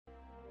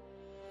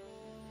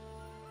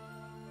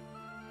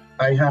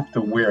I have to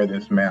wear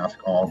this mask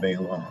all day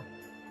long.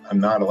 I'm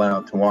not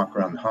allowed to walk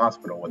around the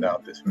hospital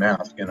without this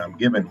mask, and I'm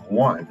given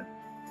one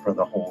for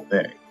the whole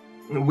day.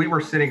 We were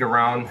sitting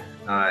around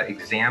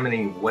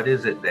examining what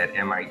is it that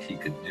MIT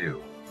could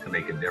do to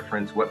make a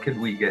difference. What could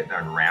we get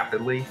done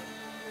rapidly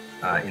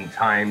in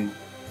time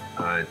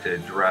to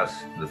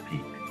address the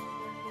peak?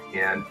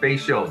 And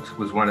face shields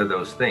was one of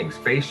those things.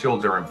 Face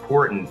shields are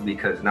important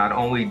because not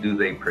only do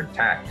they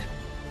protect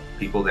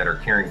people that are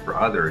caring for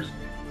others,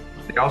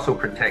 they also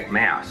protect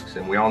masks.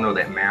 And we all know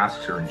that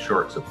masks are in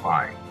short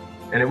supply.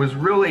 And it was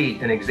really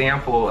an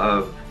example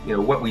of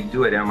what we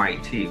do at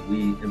MIT.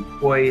 We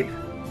employed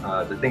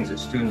the things that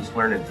students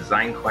learn in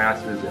design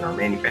classes and our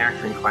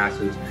manufacturing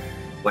classes,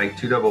 like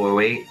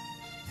 2008.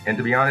 And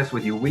to be honest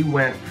with you, we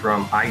went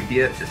from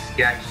idea to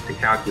sketch to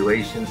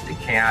calculations to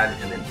CAD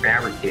and then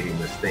fabricating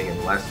this thing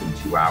in less than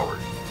 2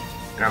 hours.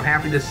 And I'm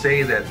happy to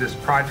say that this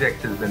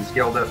project has been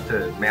scaled up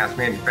to mass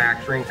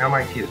manufacturing.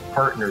 MIT has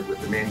partnered with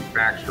the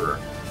manufacturer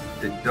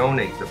to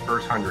donate the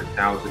first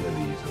 100,000 of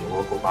these in the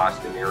local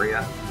Boston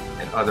area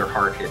and other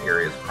hard-hit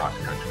areas across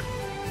the country.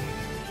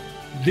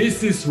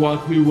 This is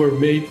what we were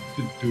made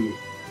to do.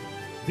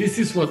 This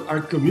is what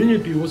our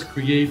community was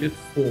created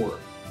for,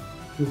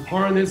 to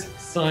harness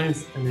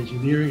science and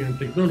engineering and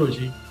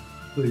technology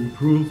to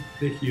improve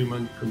the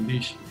human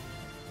condition.